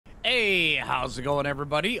Hey, how's it going,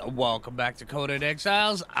 everybody? Welcome back to Conan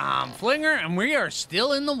Exiles. I'm Phlinger, and we are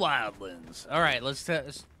still in the Wildlands. All right, let's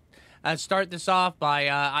start this off by,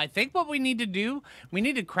 I think what we need to do, we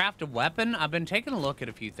need to craft a weapon. I've been taking a look at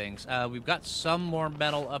a few things. We've got some more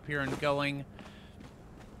metal up here and going.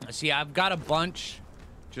 See, I've got a bunch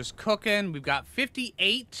just cooking. We've got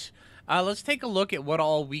 58. Let's take a look at what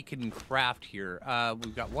all we can craft here.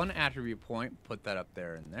 We've got one attribute point. Put that up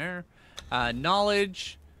there and there.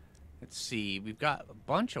 Knowledge. Let's see, we've got a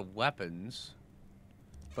bunch of weapons,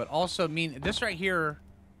 but also, I mean, this right here,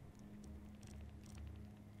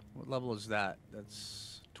 what level is that?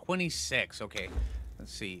 That's 26, okay.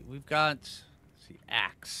 Let's see, we've got, let's see,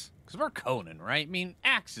 axe, because we're Conan, right? I mean,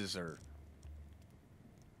 axes are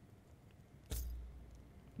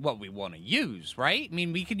what we want to use, right? I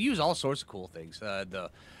mean, we could use all sorts of cool things. The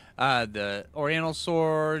Oriental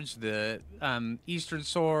swords, the Eastern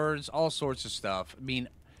swords, all sorts of stuff. I mean,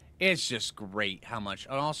 it's just great how much.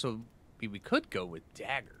 And also, we could go with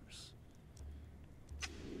daggers.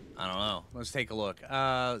 I don't know. Let's take a look.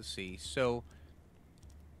 Let's see. So,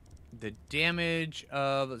 the damage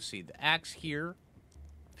of, let's see, the axe here,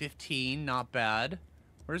 15, not bad.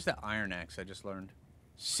 Where's the iron axe I just learned?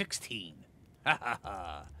 16. Ha ha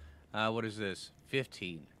ha. What is this?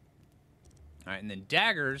 15. All right, and then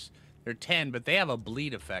daggers, they're 10, but they have a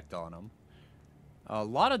bleed effect on them. A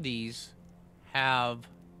lot of these have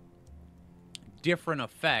different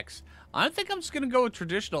effects. I think I'm just going to go with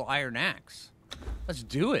traditional iron axe. Let's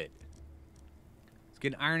do it. Let's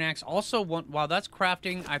get an iron axe. Also, while that's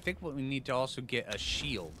crafting, I think what we need to also get a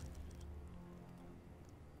shield.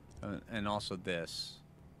 And also this.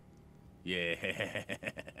 Yeah.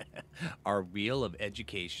 Our wheel of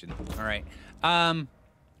education. All right.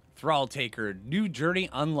 Thrall Taker. New journey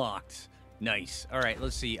unlocked. Nice. All right,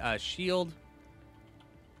 let's see. Shield.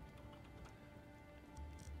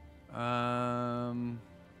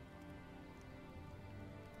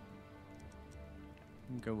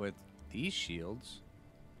 Go with these shields.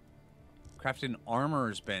 Craft an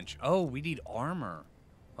armorer's bench. Oh, we need armor.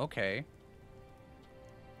 Okay.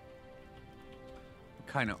 What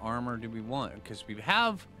kind of armor do we want? Because we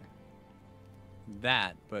have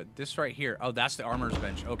that, but this right here. Oh, that's the armorer's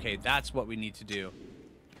bench. Okay, that's what we need to do.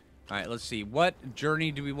 All right, let's see. What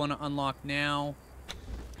journey do we want to unlock now?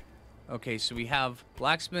 Okay, so we have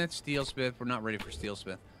blacksmith, steelsmith. We're not ready for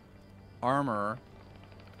steelsmith. Armor.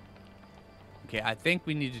 Okay, I think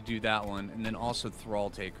we need to do that one. And then also Thrall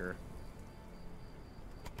Taker.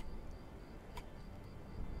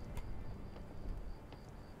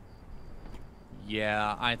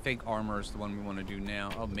 Yeah, I think armor is the one we want to do now.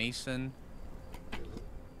 Oh, mason.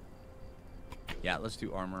 Yeah, let's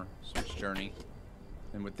do armor. Switch journey.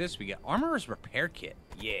 And with this, we get armorer's repair kit.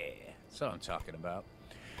 Yeah, that's what I'm talking about.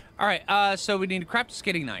 All right, so we need to craft a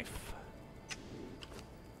skinning knife.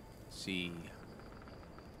 Let's see.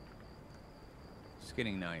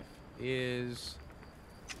 Skinning knife is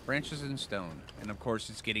branches and stone. And, of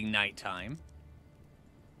course, it's getting nighttime.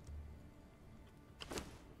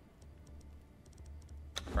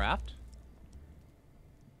 Craft.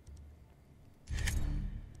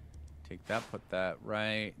 Take that, put that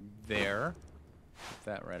right there. Put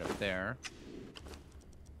that right up there.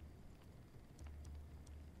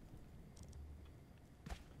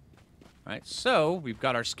 All right, so we've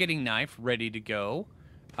got our skinning knife ready to go.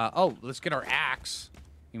 Oh, let's get our axe.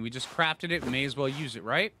 And we just crafted it. May as well use it,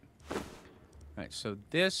 right? All right, so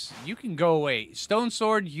this, you can go away. Stone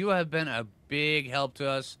sword, you have been a big help to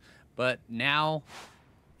us. But now,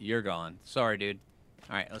 you're gone. Sorry, dude.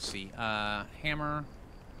 All right, let's see. Hammer.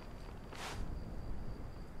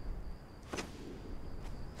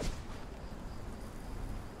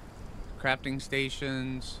 Crafting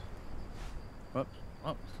stations. Whoops.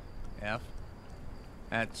 Whoops. F.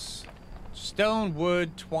 That's stone,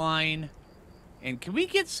 wood, twine. And can we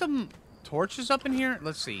get some torches up in here?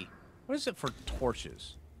 Let's see. What is it for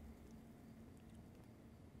torches?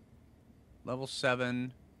 Level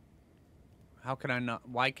 7. How can I not...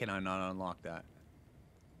 Why can I not unlock that?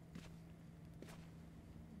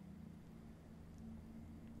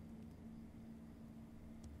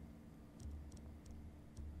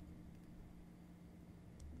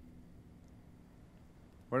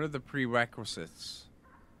 What are the prerequisites?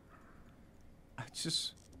 It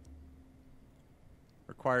just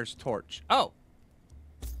requires torch. Oh!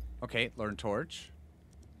 Okay, learn torch.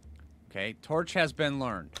 Okay, torch has been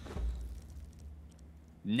learned.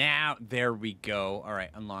 Now, there we go. All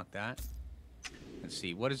right, unlock that. Let's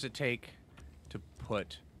see, what does it take to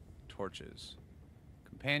put torches?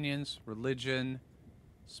 Companions, religion,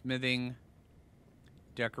 smithing,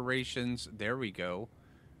 decorations. There we go.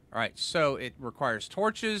 All right, so it requires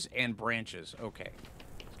torches and branches. Okay,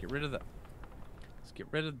 let's get rid of the. Let's get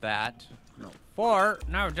rid of that. No, 4.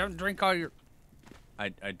 No, don't drink all your. I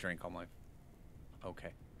drank all my. Okay.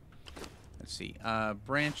 Let's see.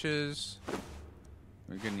 Branches.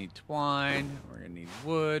 We're gonna need twine. We're gonna need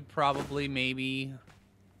wood, probably, maybe.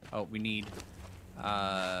 Oh, we need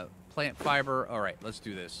plant fiber. All right, let's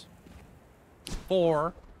do this.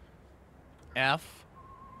 4. F.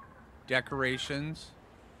 Decorations.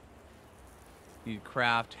 Need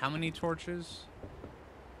craft. How many torches?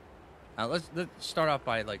 Let's start off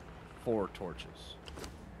by like 4 torches.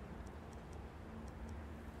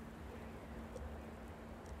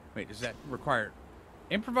 Wait, does that require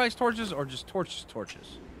improvised torches or just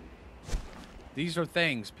torches? These are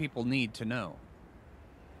things people need to know.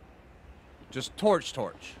 Just torch.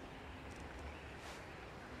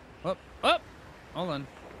 Up. Hold on.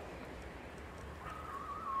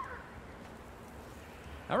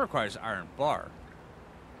 That requires iron bar.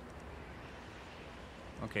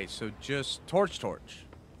 Okay, so just torch.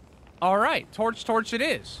 All right, torch it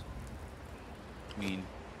is. I mean,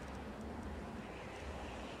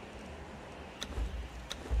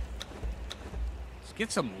 let's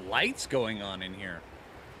get some lights going on in here.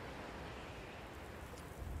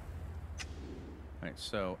 All right,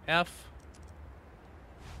 so F,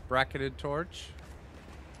 bracketed torch.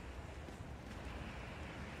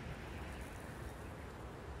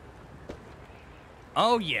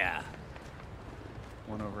 Oh, yeah.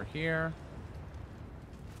 One over here.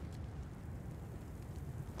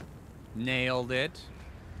 Nailed it.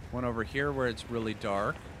 One over here where it's really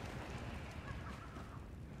dark.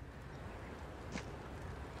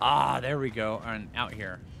 Ah, there we go. And out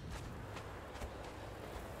here.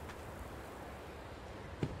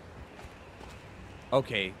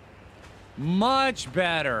 Okay. Much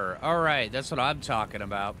better. All right, that's what I'm talking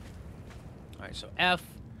about. All right, so F.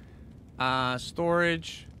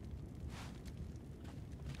 Storage.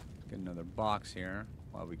 Get another box here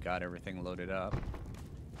while we got everything loaded up.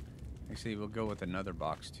 Actually, we'll go with another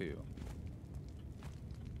box too.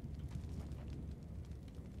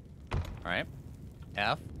 Alright.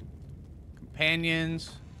 F.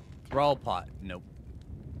 Companions. Thrall pot. Nope.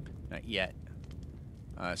 Not yet.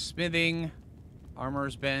 Smithing.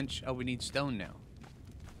 Armorer's bench. Oh, we need stone now.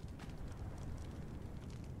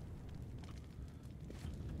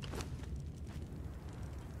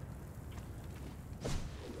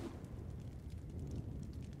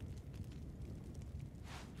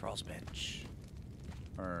 Thrall's bench.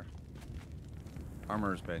 Or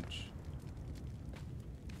armorer's bench.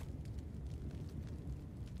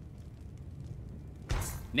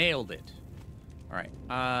 Nailed it. Alright,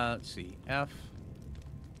 let's see. F.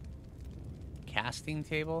 Casting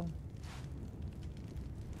table.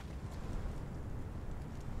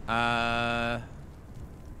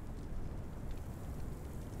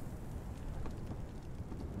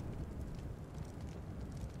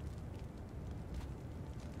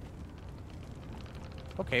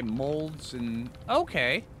 Okay, molds and...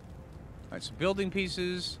 Okay. Alright, so building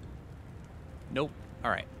pieces. Nope.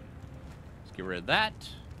 Alright. Let's get rid of that.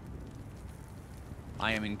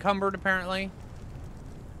 I am encumbered, apparently.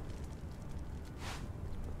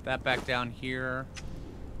 That back down here.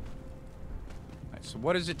 Alright, so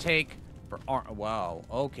what does it take for armor? Wow.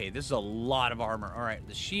 Okay, this is a lot of armor. Alright,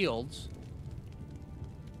 the shields.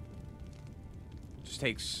 Just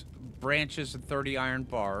takes branches and 30 iron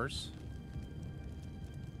bars.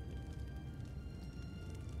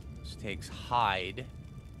 Takes hide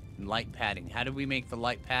and light padding. How do we make the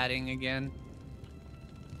light padding again?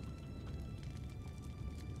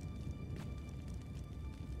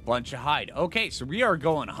 Bunch of hide. Okay, so we are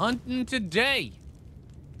going hunting today.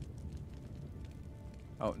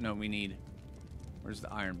 Oh, no, we need... Where's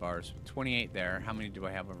the iron bars? 28 there. How many do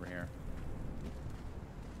I have over here?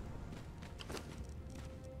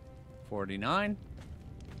 49.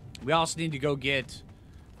 We also need to go get...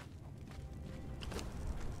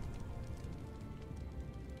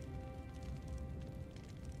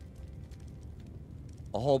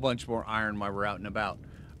 a whole bunch more iron while we're out and about.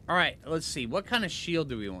 Alright, let's see. What kind of shield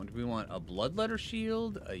do we want? Do we want a bloodletter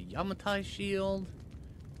shield? A Yamatai shield?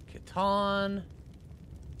 Khitan?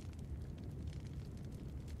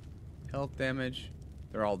 Health damage?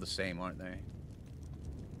 They're all the same, aren't they?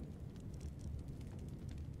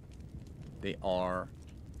 They are.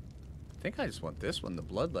 I think I just want this one, the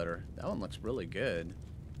bloodletter. That one looks really good.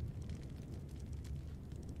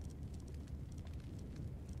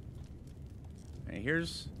 And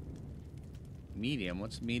here's medium.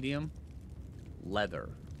 What's medium? Leather.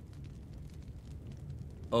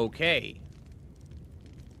 Okay.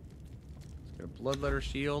 Let's get a bloodletter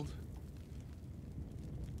shield.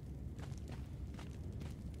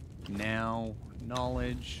 Now,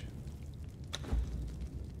 knowledge.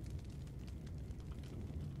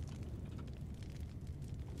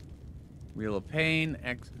 Wheel of Pain.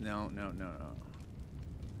 No.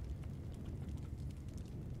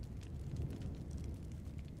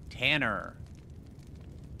 Tanner.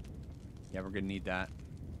 Yeah, we're gonna need that.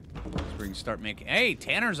 So we can start making... Hey,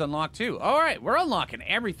 Tanner's unlocked too. Alright, we're unlocking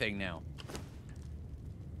everything now.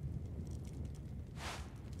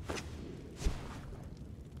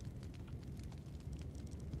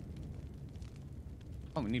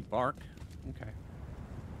 Oh, we need bark. Okay.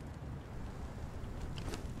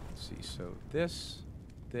 Let's see, so this.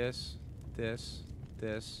 How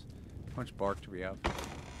much bark do we have?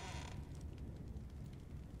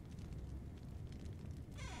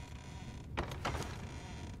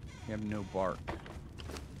 We have no bark.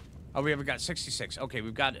 Oh, we haven't got 66. Okay,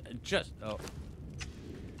 we've got just... Oh.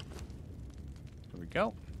 There we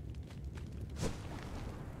go.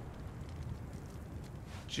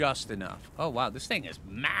 Just enough. Oh, wow, this thing is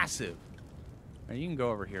massive. Now, you can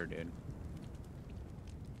go over here, dude.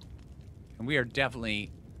 And we are definitely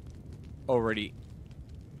already...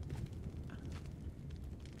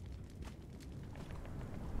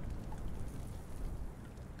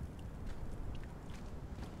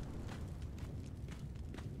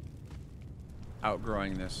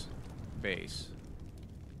 outgrowing this base.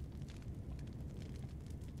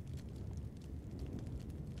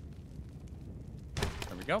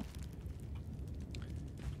 There we go.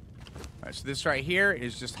 Alright, so this right here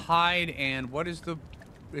is just hide, and what is the...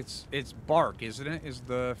 It's bark, isn't it? Is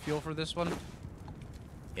the fuel for this one?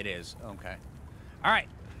 It is. Okay. Alright.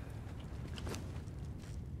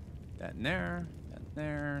 That in there. That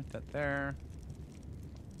there. That there.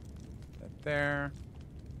 That there.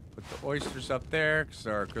 Put the oysters up there, because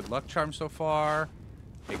they're our good luck charm so far.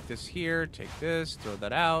 Take this here, take this, throw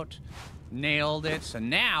that out. Nailed it. So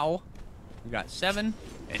now, we got 7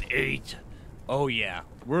 and 8. Oh yeah,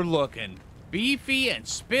 we're looking beefy and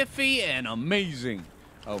spiffy and amazing.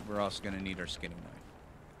 Oh, we're also going to need our skinning knife.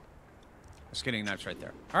 The skinning knife's right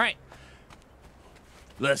there. All right.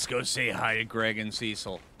 Let's go say hi to Greg and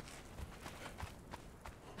Cecil.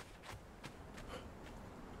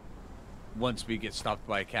 Once we get stopped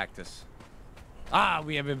by a cactus. Ah,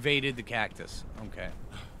 we have invaded the cactus. Okay.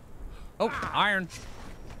 Oh, iron.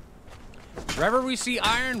 Wherever we see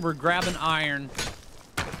iron, we're grabbing iron.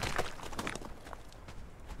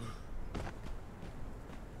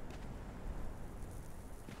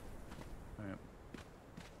 All right.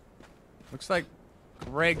 Looks like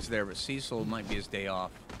Greg's there, but Cecil might be his day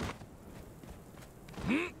off.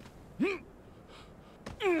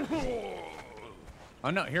 Oh,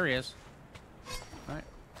 no, here he is. Alright.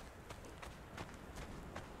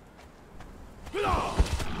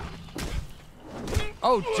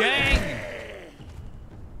 Oh, dang!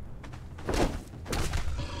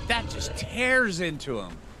 That just tears into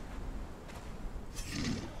him.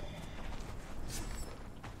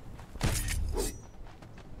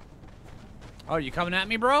 Oh, you coming at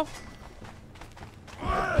me, bro?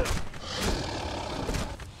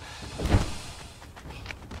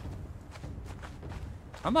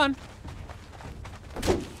 Come on.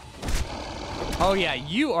 Oh, yeah,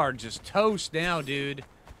 you are just toast now, dude.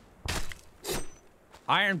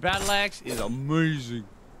 Iron battle axe is amazing.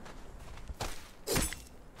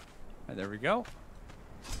 Right, there we go.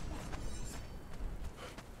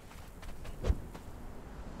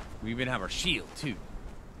 We even have our shield, too.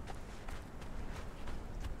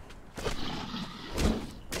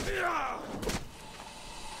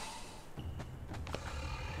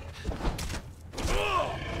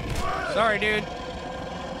 Sorry, dude.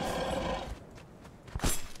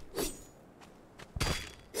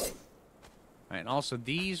 Alright, and also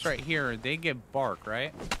these right here, they give bark,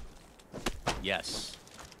 right? Yes.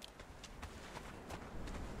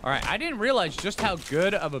 Alright, I didn't realize just how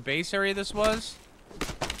good of a base area this was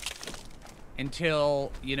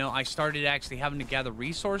until, you know, I started actually having to gather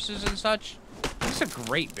resources and such. It's a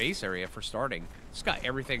great base area for starting. It's got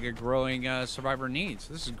everything a growing survivor needs.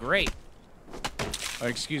 This is great. Oh,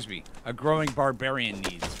 excuse me. A growing barbarian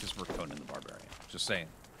needs, because we're Conan the Barbarian. Just saying.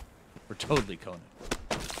 We're totally Conan.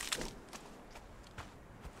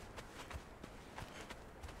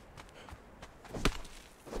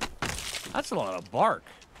 That's a lot of bark.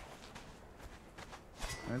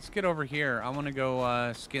 Let's get over here. I want to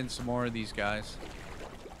go skin some more of these guys.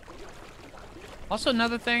 Also,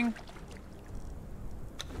 another thing.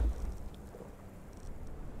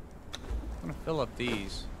 I'm going to fill up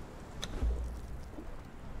these.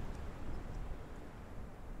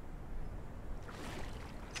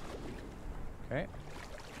 Okay.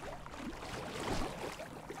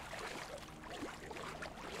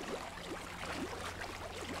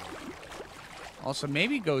 Also,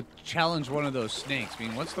 maybe go challenge one of those snakes. I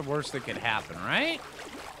mean, what's the worst that could happen, right?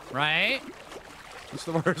 Right? What's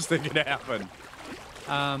the worst that could happen?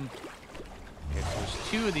 Okay, so there's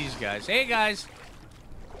 2 of these guys. Hey, guys!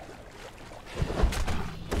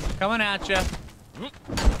 Coming at ya.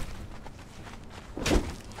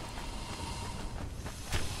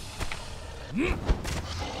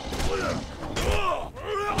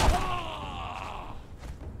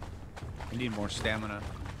 I need more stamina.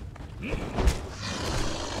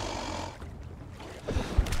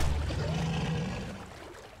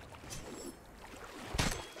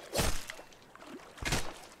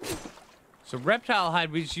 So reptile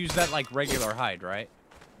hide, we just use that like regular hide, right?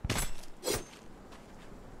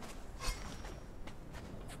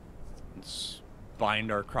 Let's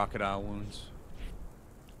bind our crocodile wounds.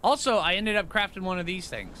 Also, I ended up crafting one of these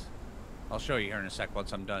things. I'll show you here in a sec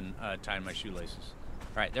once I'm done tying my shoelaces.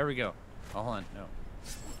 All right, there we go. Oh, hold on, no.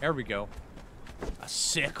 There we go. A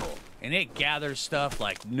sickle. And it gathers stuff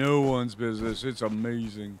like no one's business. It's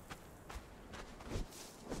amazing.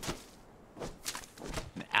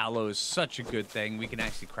 And aloe is such a good thing. We can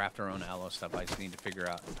actually craft our own aloe stuff. I just need to figure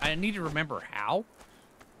out. I need to remember how.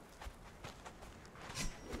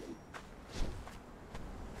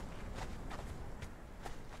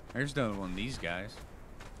 There's another one of these guys.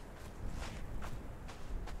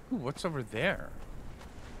 Ooh, what's over there?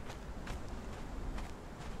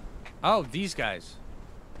 Oh, these guys.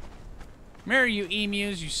 Come here, you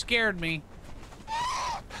emus. You scared me.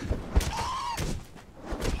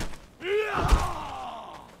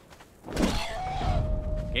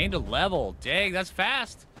 Gained a level. Dang, that's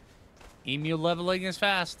fast. Emu leveling is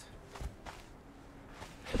fast.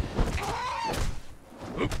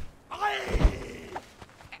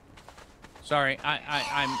 Sorry,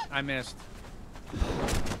 I missed.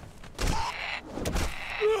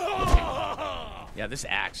 Yeah, this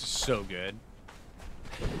axe is so good.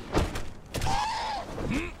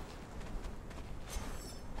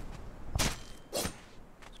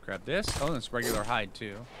 Let's grab this. Oh, that's regular hide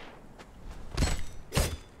too.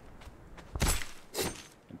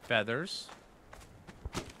 And feathers.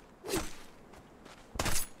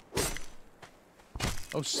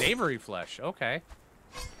 Oh, savory flesh. Okay.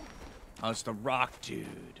 Oh, it's the rock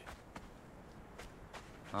dude.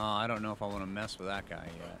 Oh, I don't know if I want to mess with that guy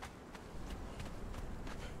yet.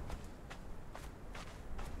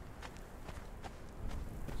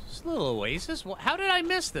 This little oasis? How did I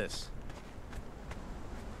miss this?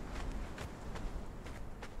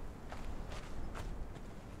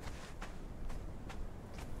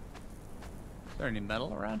 Is there any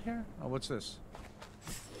metal around here? Oh, what's this?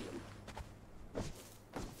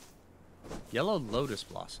 Yellow lotus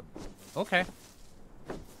blossom. Okay.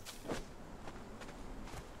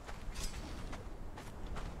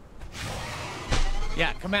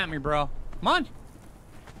 Yeah, come at me, bro. Come on.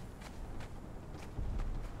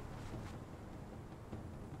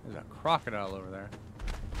 There's a crocodile over there.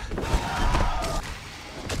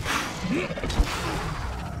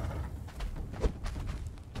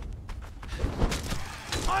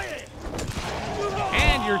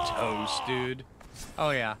 And you're toast, dude. Oh,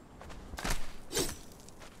 yeah.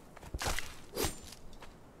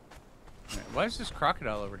 What is this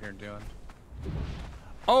crocodile over here doing?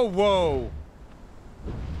 Oh, whoa.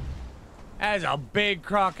 That is a big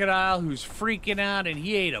crocodile who's freaking out, and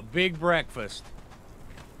he ate a big breakfast.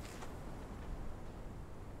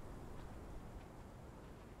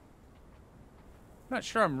 I'm not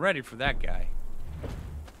sure I'm ready for that guy.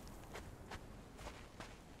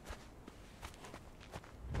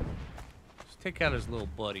 Let's take out his little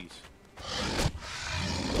buddies.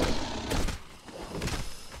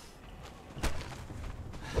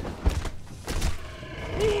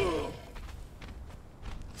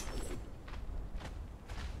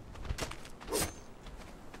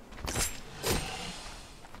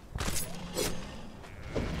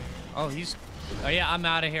 Oh, he's... Oh, yeah, I'm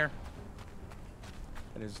out of here.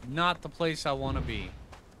 That is not the place I want to be.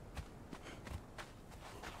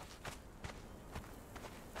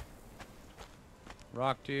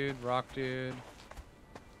 Rock dude, rock dude.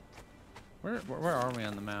 Where are we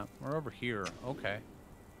on the map? We're over here. Okay.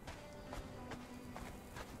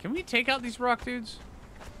 Can we take out these rock dudes?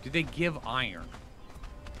 Do they give iron?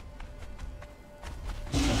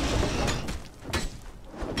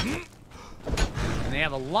 And they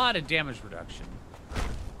have a lot of damage reduction.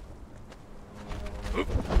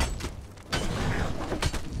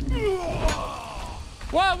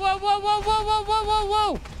 Whoa, whoa, whoa, whoa, whoa, whoa, whoa, whoa,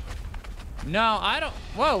 whoa! No, I don't...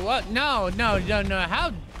 Whoa, what? No, no, no, no.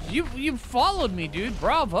 How... You followed me, dude.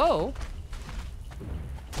 Bravo.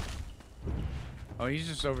 Oh, he's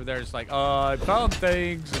just over there. It's like, oh, I found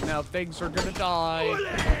things, and now things are gonna die.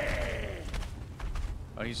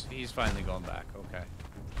 Oh, he's finally going back. Okay.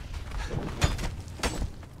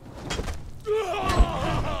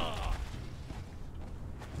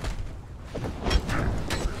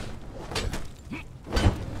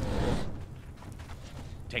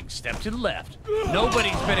 Take a step to the left.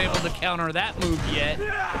 Nobody's been able to counter that move yet.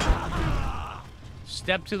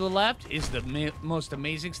 Step to the left is the most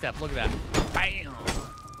amazing step. Look at that. Bam!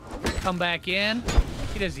 Come back in.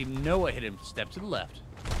 He doesn't even know what hit him. Step to the left.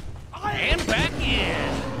 And back in.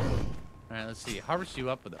 All right, let's see. Harvest you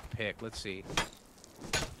up with a pick. Let's see.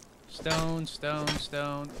 Stone, stone,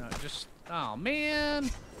 stone. No, just, oh, man.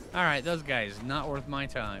 All right, those guys, not worth my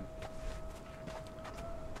time.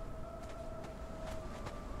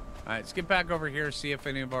 All right, let's get back over here, see if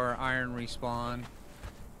any of our iron respawn.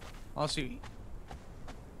 Also,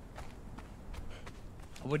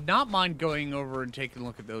 I would not mind going over and taking a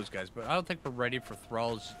look at those guys, but I don't think we're ready for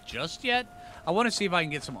thralls just yet. I want to see if I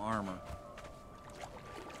can get some armor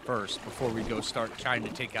first before we go start trying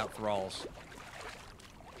to take out thralls.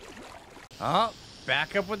 Oh,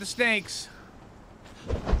 back up with the snakes.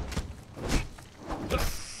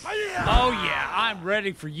 Oh, yeah, I'm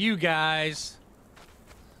ready for you guys.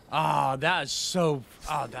 Oh, that is so...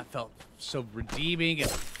 Oh, that felt so redeeming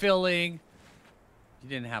and filling. You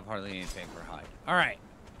didn't have hardly anything for hide. All right.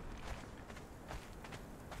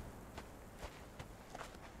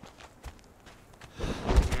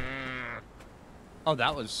 Oh,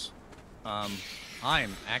 that was... I'm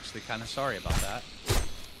actually kind of sorry about that.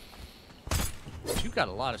 But you got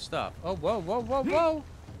a lot of stuff. Oh, whoa, whoa, whoa, whoa!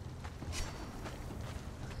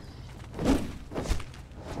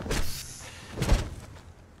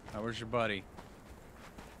 Now, where's your buddy?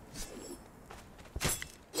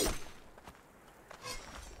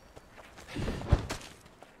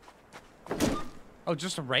 Oh,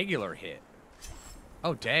 just a regular hit.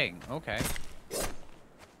 Oh, dang. Okay.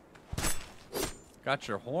 Got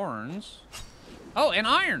your horns. Oh, and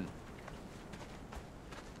iron!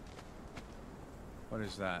 What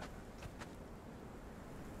is that?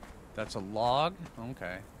 That's a log?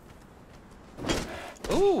 Okay.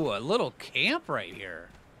 Ooh, a little camp right here.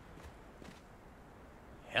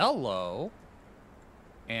 Hello.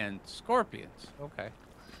 And scorpions. Okay.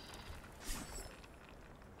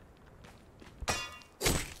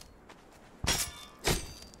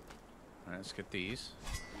 Alright, let's get these.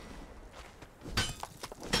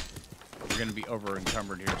 We're gonna be over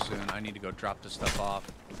encumbered here soon. I need to go drop this stuff off.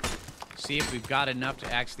 See if we've got enough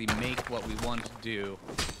to actually make what we want to do.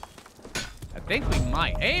 I think we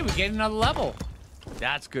might. Hey, we get another level.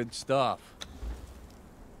 That's good stuff.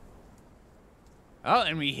 Oh,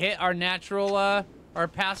 and we hit our natural, our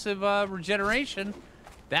passive regeneration.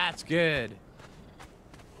 That's good.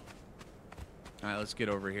 All right, let's get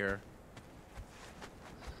over here.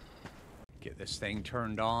 Get this thing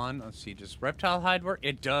turned on. Let's see, does reptile hide work?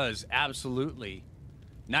 It does, absolutely.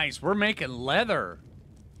 Nice, we're making leather.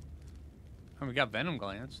 And we got venom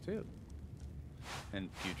glands, too. And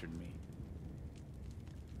putrid meat.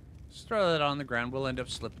 Just throw that on the ground. We'll end up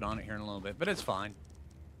slipping on it here in a little bit, but it's fine.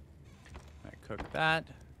 All right, cook that.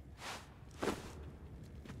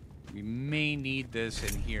 We may need this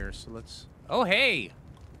in here, so let's... Oh, hey!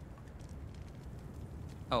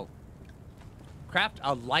 Oh. Craft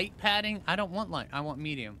a light padding? I don't want light. I want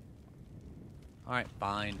medium. All right,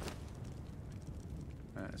 fine.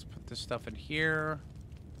 All right, let's put this stuff in here.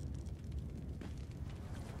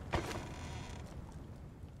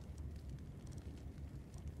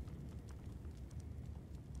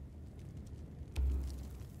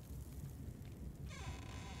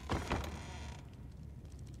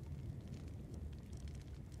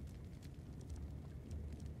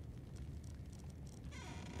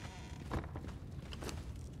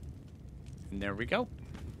 And there we go.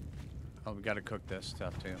 Oh, we gotta cook this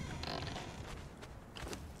stuff too.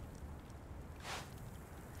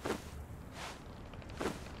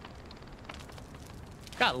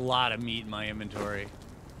 Got a lot of meat in my inventory.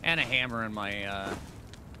 And a hammer in my,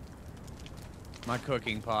 my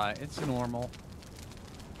cooking pot. It's normal.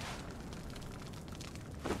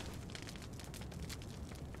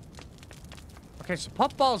 Okay, so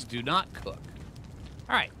puffballs do not cook.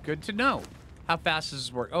 Alright, good to know. How fast does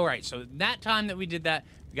this work? All right, so that time that we did that,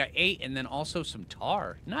 we got 8 and then also some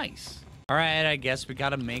tar. Nice. All right, I guess we got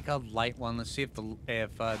to make a light one. Let's see if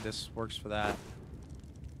this works for that.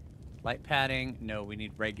 Light padding. No, we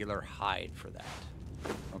need regular hide for that.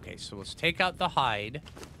 Okay, so let's take out the hide.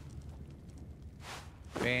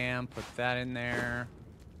 Bam, put that in there.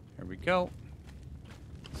 There we go.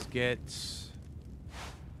 Let's get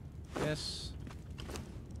this.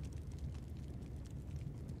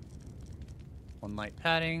 1 light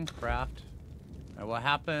padding, craft. All right, what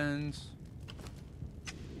happens?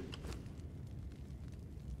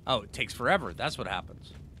 Oh, it takes forever. That's what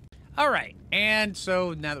happens. All right, and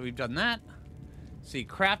so now that we've done that, see,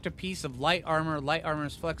 craft a piece of light armor. Light armor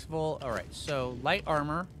is flexible. All right, so light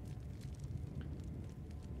armor.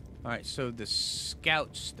 All right, so the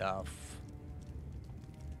scout stuff.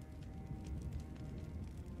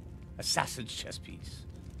 Assassin's chest piece.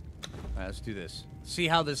 All right, let's do this. See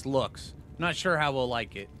how this looks. I'm not sure how we'll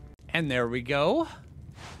like it. And there we go.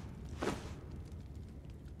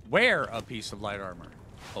 Wear a piece of light armor.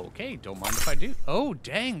 Okay, don't mind if I do. Oh,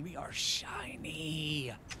 dang, we are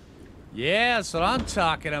shiny. Yeah, that's what I'm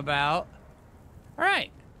talking about. All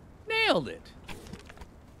right, nailed it.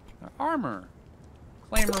 Our armor.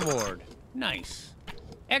 Claim reward. Nice.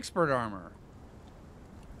 Expert armor.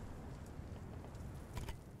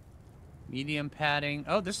 Medium padding.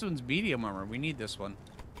 Oh, this one's medium armor. We need this one.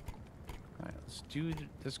 All right,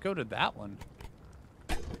 let's go to that one.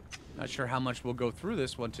 Not sure how much we'll go through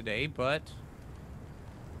this one today, but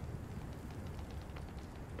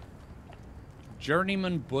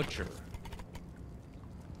Journeyman Butcher.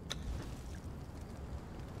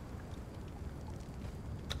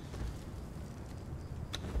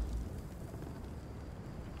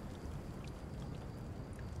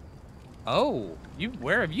 Oh,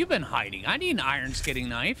 where have you been hiding? I need an iron skinning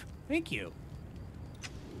knife. Thank you.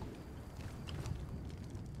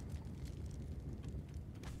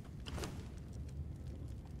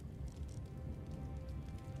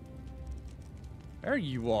 There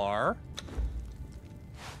you are.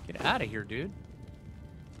 Get out of here, dude.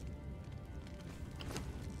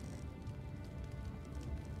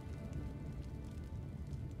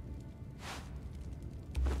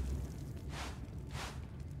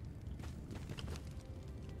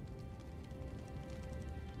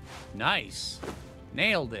 Nice.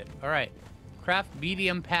 Nailed it. All right. Craft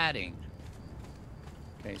medium padding.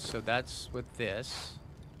 Okay, so that's with this.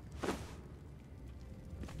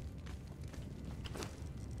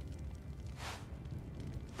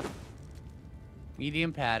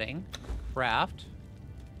 Medium padding. Craft.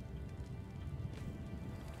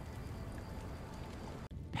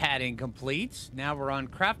 Padding complete. Now we're on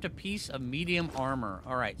craft a piece of medium armor.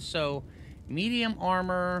 All right, so medium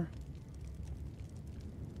armor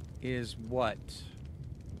is what?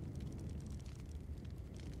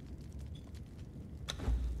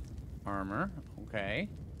 Armor. Okay.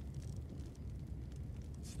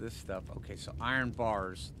 It's this stuff. Okay, so iron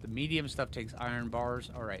bars. The medium stuff takes iron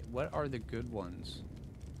bars. All right, what are the good ones?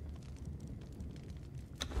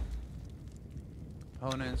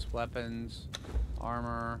 Components, weapons,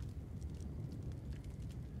 armor.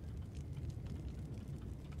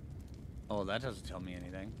 Oh, that doesn't tell me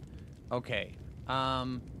anything. Okay. Let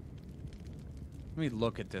me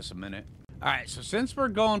look at this a minute. All right, so since we're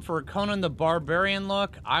going for a Conan the Barbarian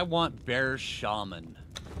look, I want Bear Shaman.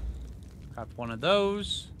 Craft one of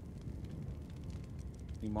those.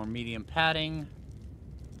 Need more medium padding.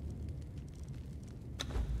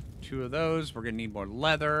 2 of those. We're gonna need more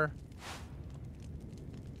leather.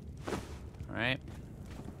 All right.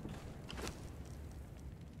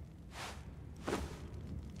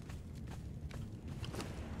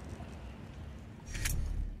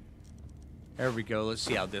 There we go. Let's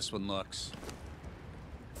see how this one looks.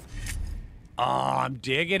 Oh, I'm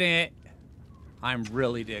digging it. I'm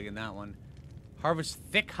really digging that one. Harvest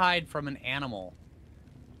thick hide from an animal.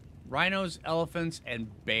 Rhinos, elephants,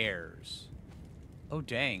 and bears. Oh,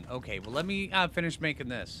 dang. Okay, well, let me finish making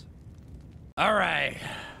this. All right.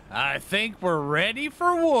 I think we're ready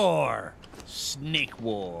for war. Snake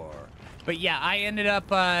war. But yeah, I ended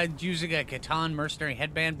up using a Catan mercenary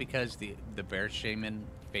headband because the bear shaman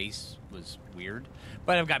face was weird.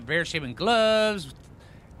 But I've got bear shaman gloves,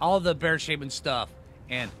 all the bear shaman stuff,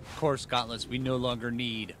 and of course gauntlets we no longer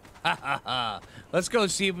need. Ha ha ha. Let's go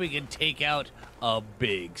see if we can take out a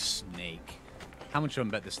big snake. How much do I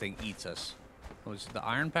bet this thing eats us? Oh, is the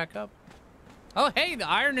iron back up? Oh, hey, the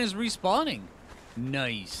iron is respawning.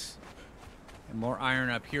 Nice. And more iron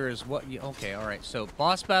up here is what you... Okay, all right. So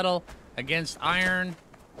boss battle against iron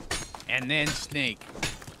and then snake.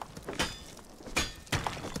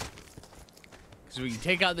 So we can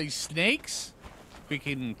take out these snakes, we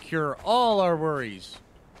can cure all our worries.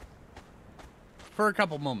 For a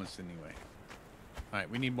couple moments, anyway. Alright,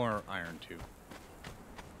 we need more iron, too.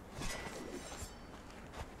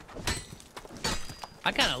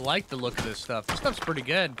 I kind of like the look of this stuff. This stuff's pretty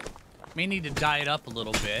good. May need to dye it up a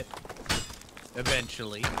little bit.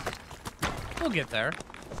 Eventually. We'll get there.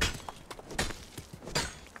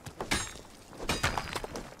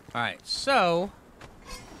 Alright, so...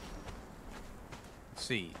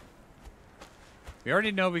 see. We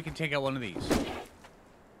already know we can take out one of these.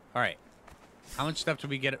 All right. How much stuff do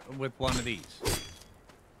we get with one of these?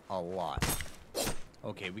 A lot.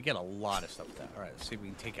 Okay, we get a lot of stuff with that. All right, let's see if we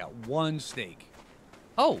can take out one snake.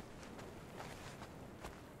 Oh!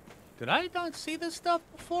 Did I not see this stuff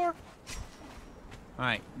before? All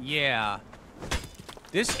right, yeah.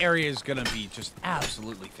 This area is going to be just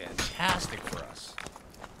absolutely fantastic for us.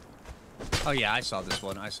 Oh, yeah, I saw this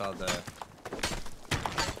one. I saw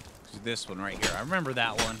this one right here. I remember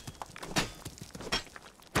that one.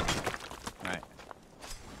 All right.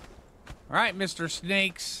 All right, Mr.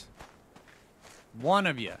 Snakes. One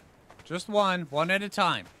of you. Just one at a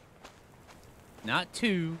time. Not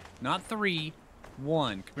two, not three,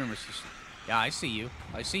 one. Come here, Mr. Yeah, I see you.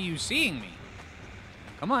 I see you seeing me.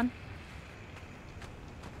 Come on.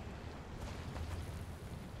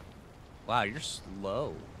 Wow, you're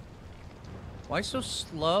slow. Why so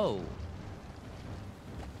slow?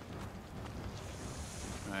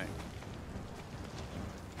 Alright.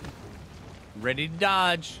 Ready to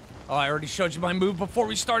dodge. Oh, I already showed you my move before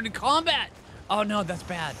we started combat. Oh, no, that's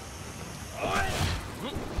bad.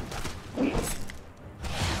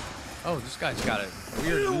 Oh, this guy's got a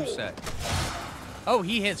weird moveset. Oh,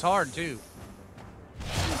 he hits hard, too.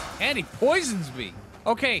 And he poisons me.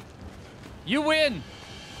 Okay, you win.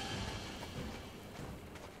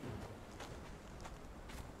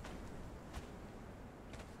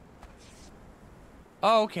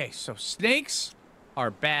 Oh, okay, so snakes are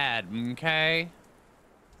bad, okay?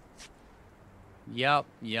 Yep.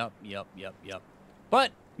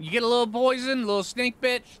 But you get a little poison, a little snake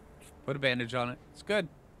bit, put a bandage on it. It's good.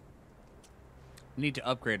 We need to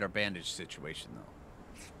upgrade our bandage situation, though.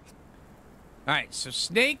 Alright, so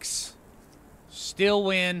snakes still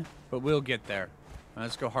win, but we'll get there.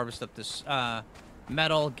 Let's go harvest up this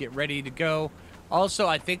metal, get ready to go. Also,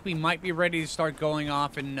 I think we might be ready to start going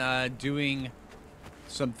off and doing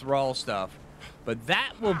some thrall stuff. But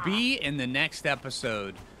that will be in the next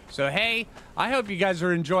episode. So, hey, I hope you guys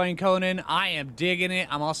are enjoying Conan. I am digging it.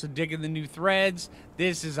 I'm also digging the new threads.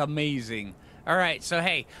 This is amazing. All right, so,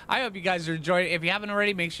 hey, I hope you guys are enjoying it. If you haven't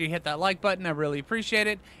already, make sure you hit that like button. I really appreciate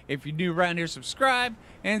it. If you're new around here, subscribe.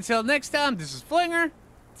 And until next time, this is Phlinger.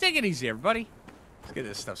 Take it easy, everybody. Let's get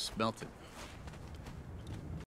this stuff smelted.